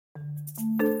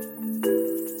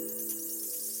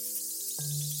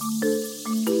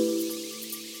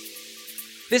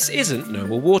This isn't No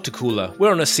More Water Cooler.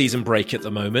 We're on a season break at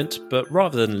the moment, but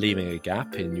rather than leaving a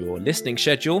gap in your listening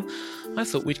schedule, I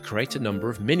thought we'd create a number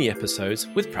of mini episodes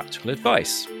with practical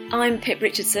advice. I'm Pip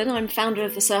Richardson. I'm founder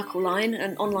of the Circle Line,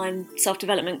 an online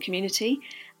self-development community.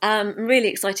 I'm really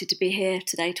excited to be here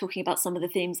today talking about some of the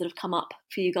themes that have come up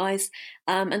for you guys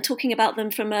and talking about them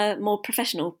from a more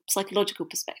professional psychological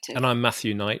perspective. And I'm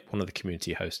Matthew Knight, one of the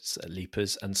community hosts at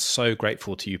Leapers, and so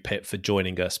grateful to you, Pip, for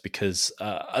joining us because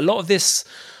a lot of this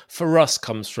for us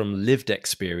comes from lived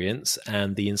experience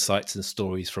and the insights and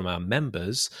stories from our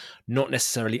members, not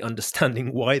necessarily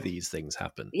understanding why these things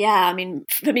happen. Yeah, I mean,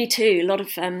 for me too, a lot of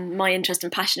my interest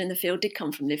and passion in the field did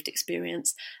come from lived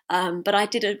experience. But I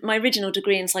did my original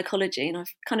degree in psychology, and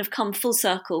I've kind of come full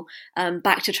circle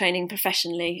back to training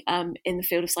professionally in the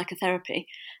field of psychotherapy.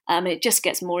 It just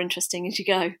gets more interesting as you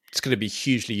go. It's going to be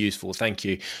hugely useful. Thank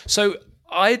you. So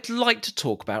I'd like to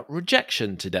talk about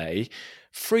rejection today.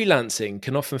 Freelancing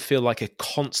can often feel like a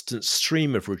constant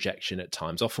stream of rejection at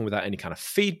times, often without any kind of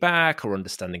feedback or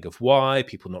understanding of why,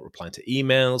 people not replying to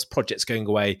emails, projects going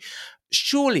away.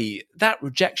 Surely that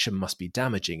rejection must be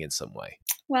damaging in some way.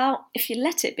 Well, if you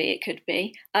let it be, it could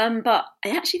be. But I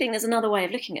actually think there's another way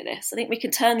of looking at this. I think we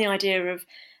can turn the idea of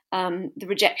the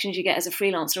rejections you get as a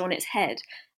freelancer on its head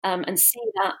and see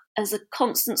that as a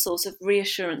constant source of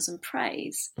reassurance and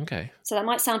praise. Okay. So that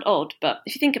might sound odd, but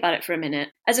if you think about it for a minute,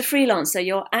 as a freelancer,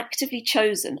 you're actively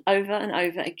chosen over and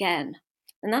over again.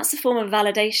 And that's a form of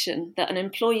validation that an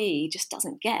employee just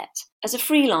doesn't get. As a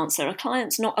freelancer, a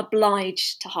client's not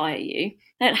obliged to hire you.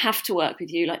 They don't have to work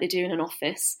with you like they do in an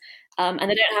office. And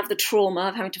they don't have the trauma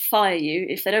of having to fire you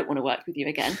if they don't want to work with you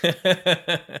again.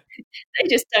 They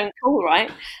just don't call,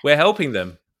 right? We're helping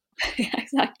them. Yeah,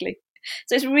 exactly.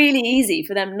 So it's really easy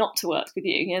for them not to work with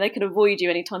you. You know, they can avoid you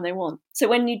anytime they want. So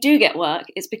when you do get work,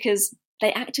 it's because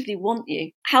they actively want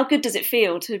you. How good does it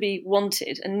feel to be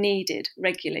wanted and needed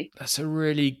regularly? That's a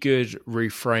really good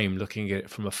reframe, looking at it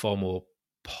from a far more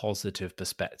positive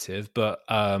perspective. But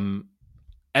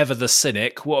ever the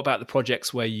cynic, what about the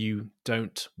projects where you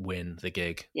don't win the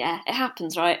gig? Yeah, it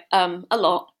happens, right? A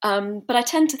lot. But I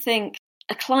tend to think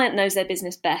a client knows their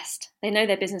business best. They know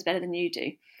their business better than you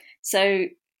do. So,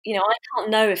 you know, I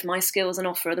can't know if my skills and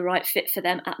offer are the right fit for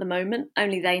them at the moment.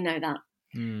 Only they know that.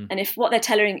 And if what they're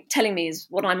telling me is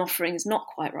what I'm offering is not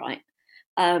quite right,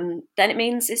 then it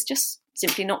means it's just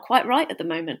simply not quite right at the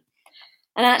moment.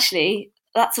 And actually,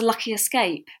 that's a lucky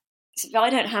escape. So if I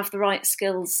don't have the right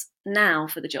skills now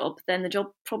for the job, then the job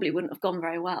probably wouldn't have gone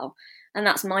very well. And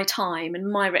that's my time and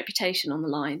my reputation on the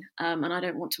line. And I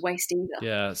don't want to waste either.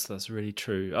 Yeah, that's really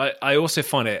true. I also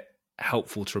find it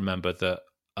helpful to remember that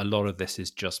a lot of this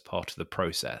is just part of the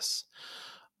process.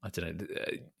 I don't know,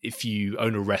 if you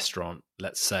own a restaurant,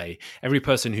 let's say, every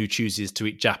person who chooses to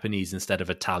eat Japanese instead of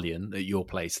Italian at your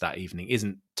place that evening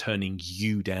isn't turning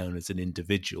you down as an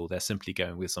individual. They're simply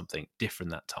going with something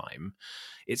different that time.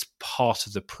 It's part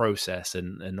of the process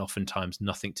and oftentimes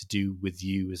nothing to do with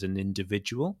you as an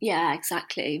individual. Yeah,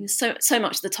 exactly. So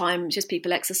much of the time, it's just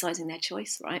people exercising their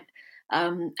choice, right?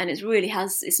 And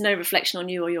it's no reflection on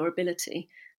you or your ability.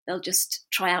 They'll just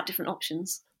try out different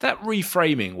options. That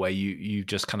reframing where you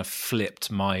just kind of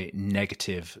flipped my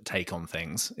negative take on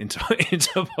things into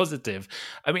positive.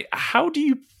 I mean, how do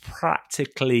you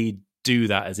practically do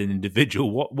that as an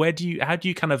individual? How do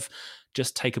you kind of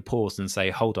just take a pause and say,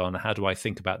 hold on, how do I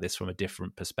think about this from a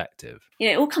different perspective? You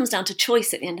know, it all comes down to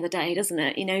choice at the end of the day, doesn't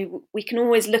it? You know, we can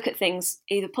always look at things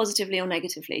either positively or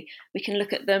negatively. We can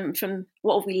look at them from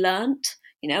what have we learnt,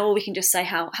 you know, or we can just say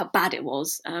how bad it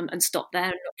was and stop there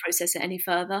and not process it any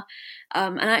further.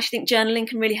 And I actually think journaling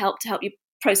can really help you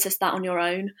process that on your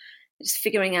own, just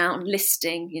figuring out and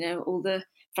listing, you know, all the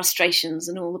frustrations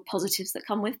and all the positives that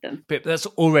come with them. But that's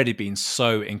already been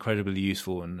so incredibly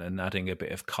useful and adding a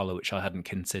bit of colour, which I hadn't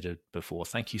considered before.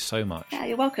 Thank you so much. Yeah,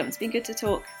 you're welcome. It's been good to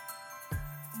talk.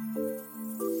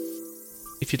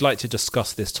 If you'd like to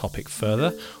discuss this topic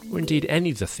further, or indeed any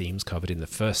of the themes covered in the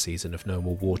first season of No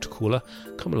More Water Cooler,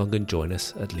 come along and join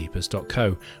us at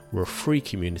leapers.co. We're a free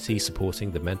community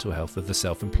supporting the mental health of the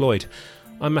self-employed.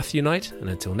 I'm Matthew Knight, and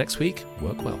until next week,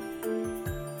 work well.